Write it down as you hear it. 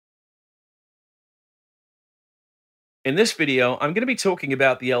In this video, I'm going to be talking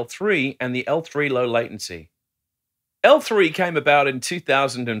about the L3 and the L3 low latency. L3 came about in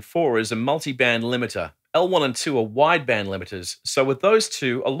 2004 as a multi-band limiter. L1 and 2 are wideband limiters, so with those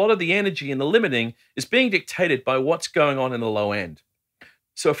two, a lot of the energy in the limiting is being dictated by what's going on in the low end.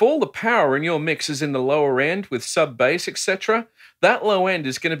 So if all the power in your mix is in the lower end with sub-bass, etc., that low end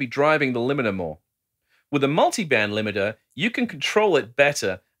is going to be driving the limiter more. With a multi-band limiter, you can control it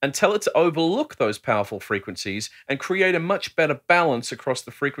better and tell it to overlook those powerful frequencies and create a much better balance across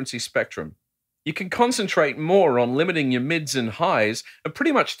the frequency spectrum. You can concentrate more on limiting your mids and highs and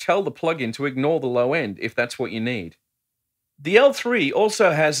pretty much tell the plugin to ignore the low end if that's what you need. The L3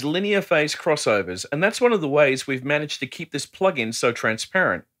 also has linear phase crossovers, and that's one of the ways we've managed to keep this plugin so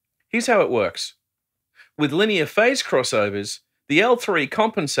transparent. Here's how it works. With linear phase crossovers, the L3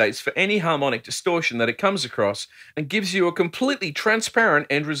 compensates for any harmonic distortion that it comes across and gives you a completely transparent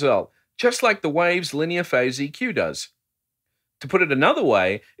end result, just like the Wave's linear phase EQ does. To put it another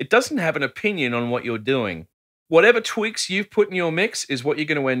way, it doesn't have an opinion on what you're doing. Whatever tweaks you've put in your mix is what you're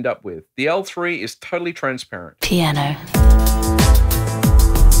going to end up with. The L3 is totally transparent. Piano.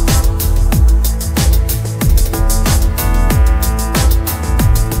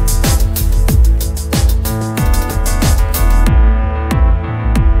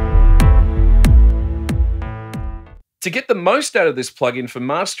 To get the most out of this plugin for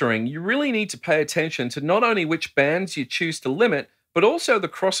mastering, you really need to pay attention to not only which bands you choose to limit, but also the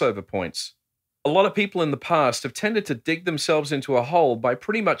crossover points. A lot of people in the past have tended to dig themselves into a hole by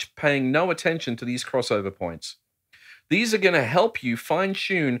pretty much paying no attention to these crossover points. These are going to help you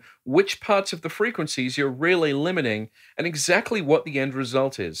fine-tune which parts of the frequencies you're really limiting and exactly what the end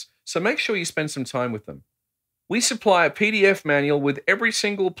result is, so make sure you spend some time with them. We supply a PDF manual with every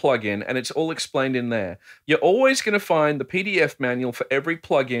single plugin, and it's all explained in there. You're always going to find the PDF manual for every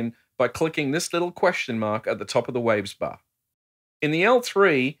plugin by clicking this little question mark at the top of the Waves bar. In the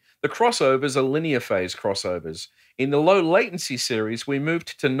L3, the crossovers are linear phase crossovers. In the low latency series, we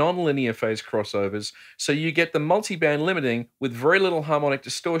moved to non-linear phase crossovers, so you get the multi-band limiting with very little harmonic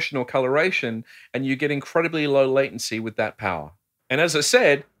distortion or coloration, and you get incredibly low latency with that power. And as I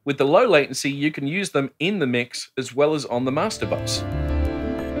said, with the low latency, you can use them in the mix as well as on the master bus.